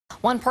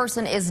One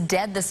person is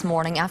dead this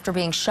morning after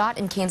being shot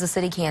in Kansas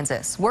City,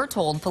 Kansas. We're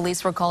told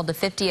police were called to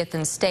 50th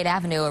and State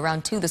Avenue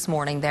around 2 this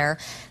morning there.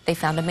 They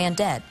found a man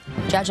dead.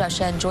 Zhao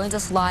Shen joins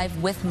us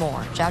live with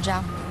more.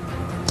 Zhao.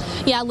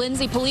 Yeah,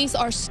 Lindsay, police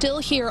are still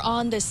here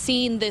on the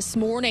scene this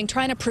morning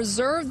trying to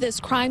preserve this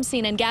crime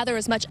scene and gather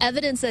as much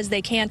evidence as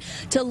they can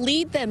to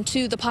lead them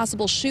to the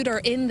possible shooter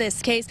in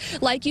this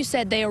case. Like you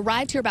said, they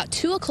arrived here about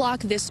 2 o'clock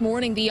this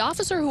morning. The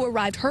officer who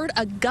arrived heard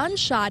a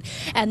gunshot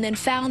and then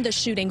found the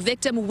shooting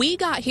victim. We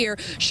got here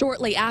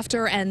shortly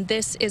after, and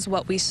this is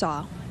what we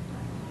saw.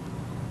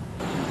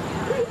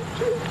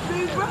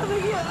 Please,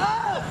 brother, get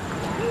up!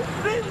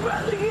 Please,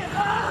 brother, get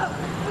up!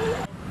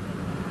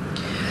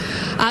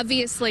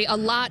 Obviously, a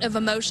lot of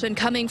emotion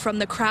coming from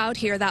the crowd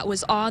here that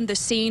was on the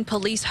scene.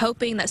 Police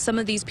hoping that some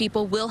of these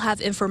people will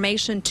have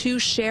information to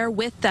share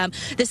with them.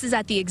 This is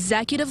at the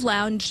Executive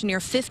Lounge near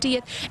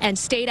 50th and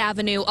State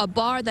Avenue, a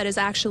bar that is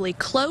actually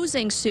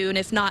closing soon.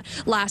 If not,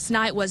 last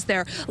night was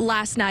their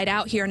last night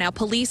out here. Now,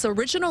 police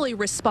originally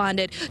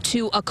responded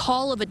to a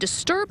call of a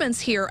disturbance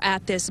here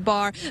at this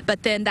bar,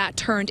 but then that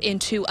turned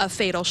into a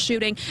fatal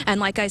shooting. And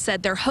like I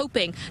said, they're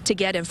hoping to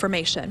get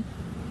information.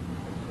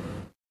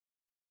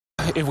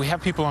 If we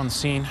have people on the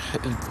scene,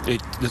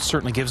 it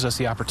certainly gives us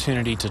the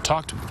opportunity to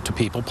talk to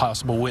people,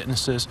 possible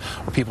witnesses,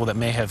 or people that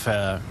may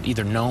have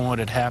either known what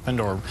had happened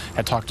or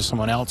had talked to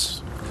someone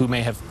else who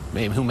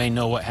may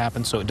know what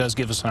happened. So it does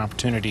give us an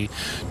opportunity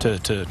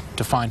to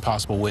find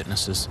possible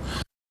witnesses.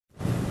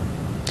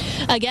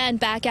 Again,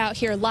 back out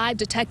here live,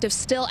 detectives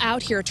still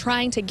out here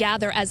trying to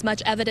gather as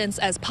much evidence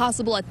as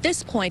possible. At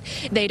this point,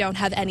 they don't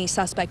have any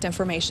suspect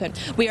information.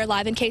 We are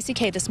live in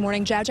KCK this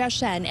morning. Zhao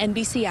Shen,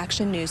 NBC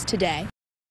Action News Today.